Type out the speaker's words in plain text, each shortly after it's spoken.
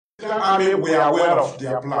Nigerian army, we are aware of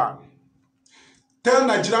their plan. Tell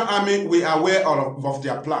Nigerian army we are aware of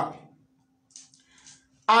their plan.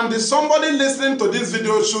 And somebody listening to this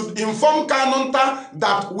video should inform Kanunt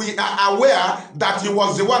that we are aware that he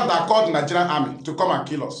was the one that called Nigerian army to come and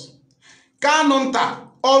kill us. Kanunt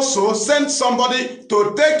also sent somebody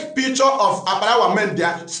to take picture of Abrawa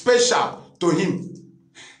Mendia special to him.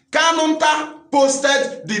 Kanunt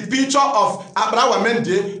posted the picture of Abrawa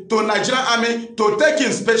Mendia to Nigerian army to take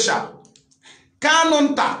him special.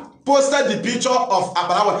 Kanunt posted the picture of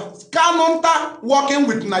Abrawa. Kanunt working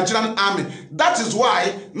with Nigerian army. That is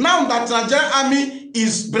why now that Nigerian army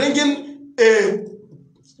is creating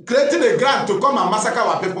a grant to come and massacre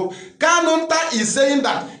our people, Kanunt is saying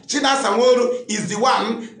that China Sanwo-Olu is the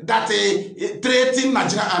one that threatening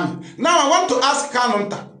Nigerian army. Now I want to ask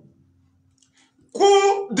Kanunt,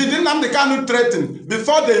 who did Nnamdi Kanu threaten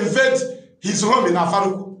before they invade his home in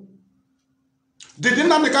Afaruku? Did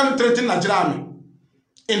Nnamdi Kanu threaten Nigerian army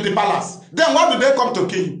in the palace? Then why do they come to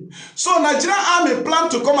kill him? So Nigerian army plan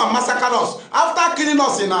to come and massacre us. After killing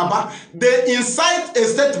us in Aba, they incite a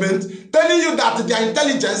statement telling you that their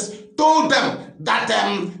intelligence told them that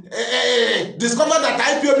discovered that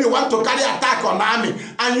IPOB want to carry attack on army,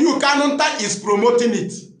 and you Kanunt is promoting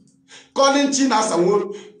it, calling China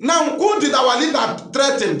Sanwo-Olu. Now, who did our leader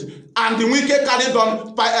threatened and the Wike carried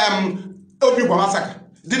on by Obi massacre?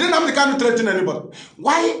 Didn't Nnamdi Kanu threaten anybody?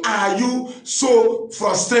 Why are you so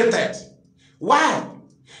frustrated? Why?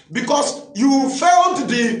 Because you felt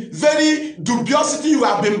the very dubiosity you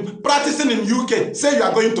have been practicing in UK. Say you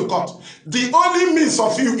are going to court. The only means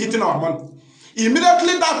of you eating our money.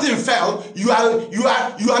 Immediately that thing fell, you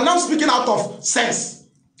are now speaking out of sense.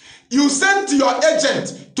 You sent your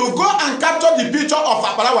agent to go and capture the picture of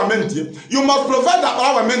Abrawa Mendia. You must provide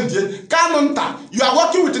Abrawa Mendia. Kanunt, you are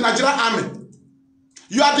working with the Nigerian army.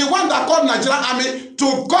 You are the one that called Nigerian army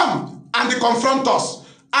to come and confront us.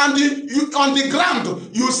 And you, on the ground,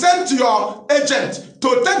 you sent your agent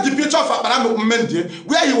to take the picture of Abrawa Mendia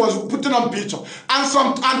where he was putting on picture. And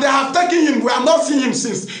they have taken him. We have not seen him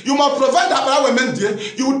since. You must provide Abrawa Mendia.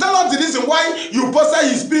 You will tell us the reason why you posted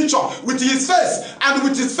his picture with his face and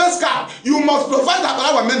with his face cap. You must provide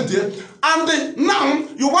Abrawa Mendia. And now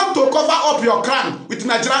you want to cover up your crime with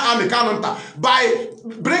Nigerian army Kanunt by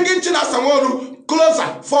bringing China Sanwo-Olu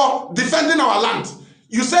closer for defending our land.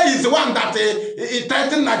 You say he's the one that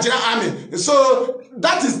threatened Nigerian army. So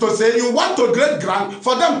that is to say you want to create ground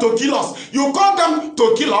for them to kill us. You call them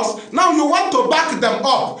to kill us. Now you want to back them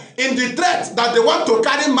up in the threat that they want to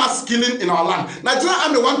carry mass killing in our land. Nigerian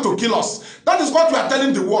army want to kill us. That is what we are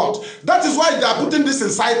telling the world. That is why they are putting this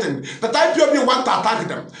inciting that IPOB want to attack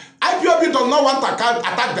them. IPOB does not want to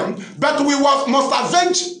attack them, but we must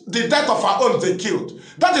avenge the death of our own they killed.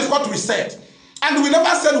 That is what we said. And we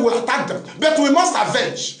never said we will attack them, but we must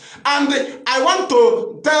avenge. And I want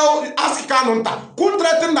to ask Kanunt, who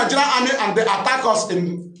threatened Nigerian army and they attack us they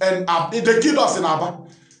killed us in Aba?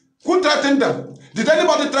 Who threatened them? Did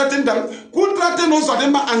anybody threaten them? Who threatened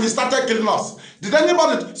Uzodimma and he started killing us? Did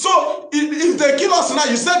anybody? So if they kill us now,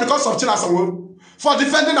 you say because of China Sanwo-Olu for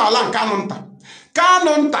defending our land, Kanunt.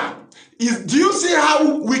 Kanunt, do you see how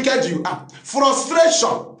wicked you are?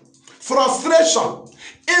 Frustration,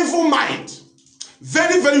 evil mind.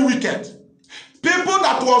 Very, very wicked. People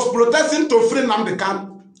that was protesting to free Nnamdi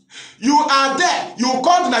Kanu. You are there. You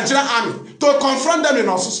called the Nigerian army to confront them in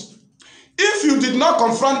Osusu. If you did not call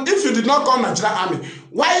Nigerian army,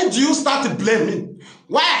 why do you start blaming?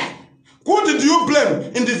 Why? Who did you blame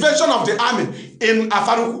in the invasion of the army in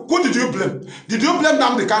Afaruku? Who did you blame? Did you blame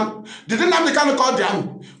Nnamdi Kanu? Did Nnamdi Kanu call the army?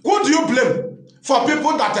 Who do you blame for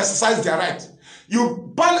people that exercise their right?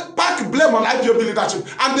 You pack blame on IPOB leadership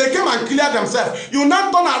and they came and cleared themselves. You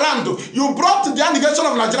now turn around. You brought the annegation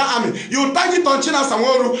of Nigerian army. You tag it on China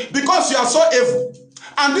Sanwo-Olu because you are so evil.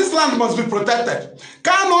 And this land must be protected.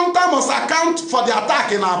 Kanunt must account for the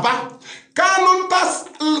attack in Aba. Kanunt's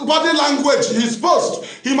body language, his post,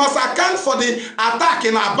 he must account for the attack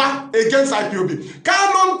in Aba against IPOB.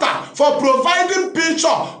 Kanunt for providing picture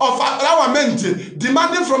of Abrawa Mendia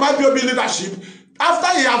demanding from IPOB leadership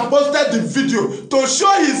after he has posted the video to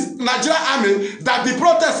show his Nigerian army that the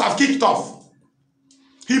protests have kicked off.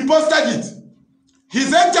 He posted it.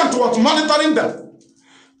 His agent was monitoring them.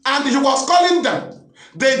 And he was calling them.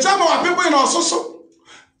 They jam our people in Osusu.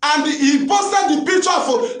 And he posted the picture of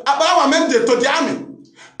Abrawa Mendia to the army.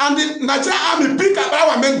 And the Nigerian army picked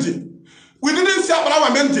Abrawa Mendia. We didn't see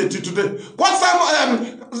Abrawa Mendia till today. What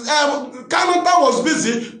time Kanunt was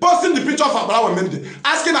busy posting the picture of Abrawa Mendia,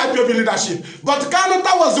 asking IPOB leadership. But Kanunt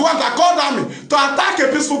was the one that called army to attack a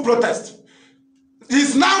peaceful protest.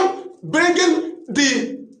 He's now bringing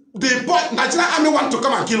the the Nigerian army want to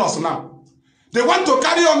come and kill us now. They want to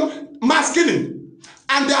carry on mass killing.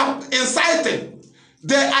 And they are inciting.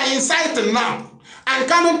 They are inciting now. And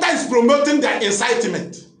Kanunt is promoting their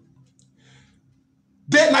incitement.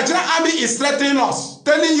 The Nigerian army is threatening us,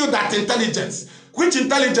 telling you that intelligence. Which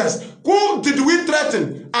intelligence? Who did we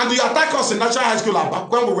threaten? And you attack us in National High School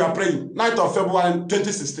when we were praying, 9th of February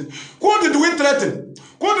 2016. Who did we threaten?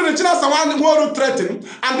 Who did the China Sawan threaten?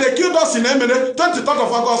 And they killed us in Emene, 23rd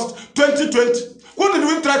of August 2020. Who did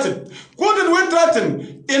we threaten? Who did we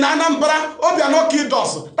threaten? In Anambra, Obiano killed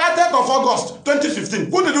us, 30th of August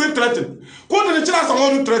 2015. Who did we threaten? Who did the China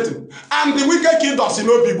Sawan threaten? And the wicked killed us in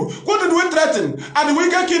Obibo. Who did we threaten? And the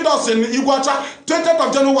wicked killed us in Iguacha, 20th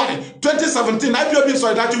of January 2017. IPOB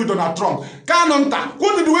solidarity with Donald Trump. Kanunta,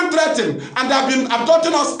 who did we threaten? And they have been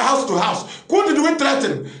abducting us house to house. Who did we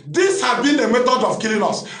threaten? This has been a method of killing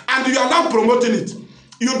us. And you are now promoting it.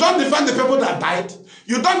 You don't defend the people that died.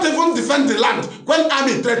 You don't even defend the land when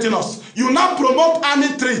army threaten us. You now promote army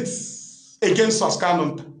threats against us,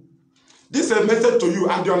 Kanunt. This is a message to you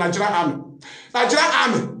and your Nigerian army. Nigerian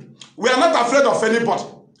army, we are not afraid of anybody.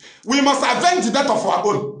 We must avenge the death of our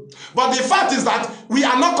own. But the fact is that we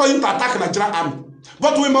are not going to attack Nigerian army.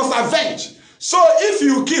 But we must avenge. So if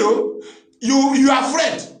you kill, you are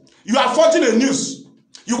afraid. You are forging a news.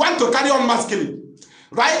 You want to carry on mass killing.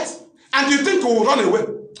 Right? And you think we will run away.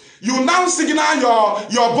 You now signal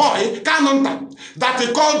your boy, Kanunt, that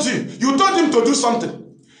he called you. You told him to do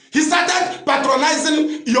something. He started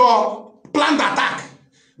patronizing your planned attack.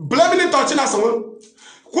 Blaming it on China. Who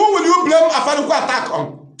will you blame Afariku attack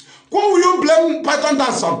on? Who will you blame Python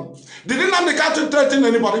dance on? Did Nnamdi threaten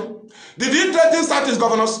anybody? Did he threaten status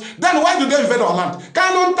governors? Then why do they invade our land?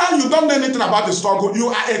 Kanunt, you don't know anything about the struggle. You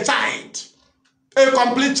are a child. A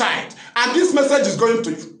complete child. And this message is going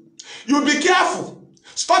to you. You be careful.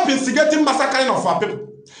 Stop instigating massacring of our people.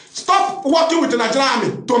 Stop working with the Nigerian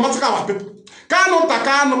army to massacre our people.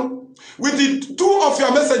 Kanu, with the two of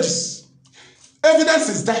your messages, evidence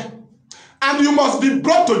is there. And you must be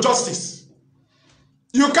brought to justice.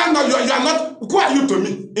 You cannot, you are not, who are you to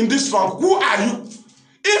me in this struggle? Who are you?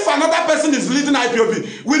 If another person is leading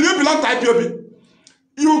IPOB, will you belong to IPOB?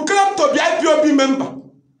 You claim to be IPOB member.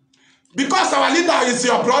 Because our leader is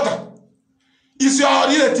your brother. Is your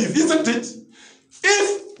relative, isn't it?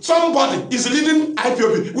 If somebody is leading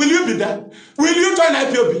IPOB, will you be there? Will you join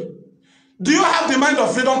IPOB? Do you have the mind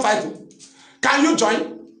of freedom fighting? Can you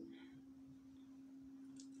join?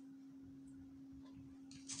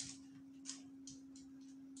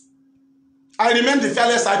 I remain the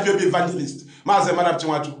fearless IPOB evangelist, Mazi.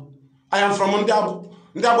 I am from Ndiabo.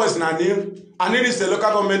 Ndiabo is Nanir. Nanir is a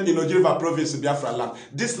local government in Ojiriva province, Biafra land.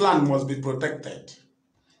 This land must be protected.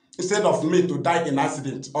 Instead of me to die in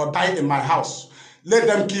accident or die in my house, let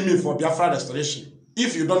them kill me for Biafra restoration.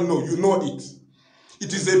 If you don't know, you know it.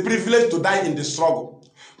 It is a privilege to die in the struggle.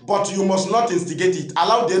 But you must not instigate it.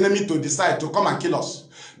 Allow the enemy to decide to come and kill us.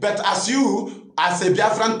 But as you, as a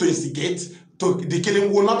Biafran, to instigate, to the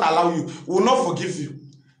killing will not allow you, will not forgive you.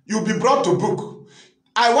 You'll be brought to book.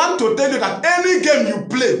 I want to tell you that any game you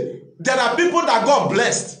play, there are people that God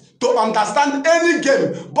blessed to understand any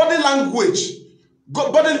game, body language.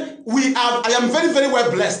 I am very, very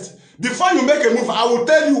well blessed. Before you make a move, I will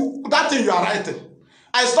tell you that thing you are writing.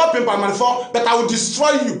 I stop in primary 4, but I will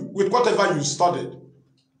destroy you with whatever you studied.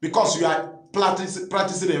 Because you are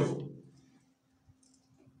practicing evil.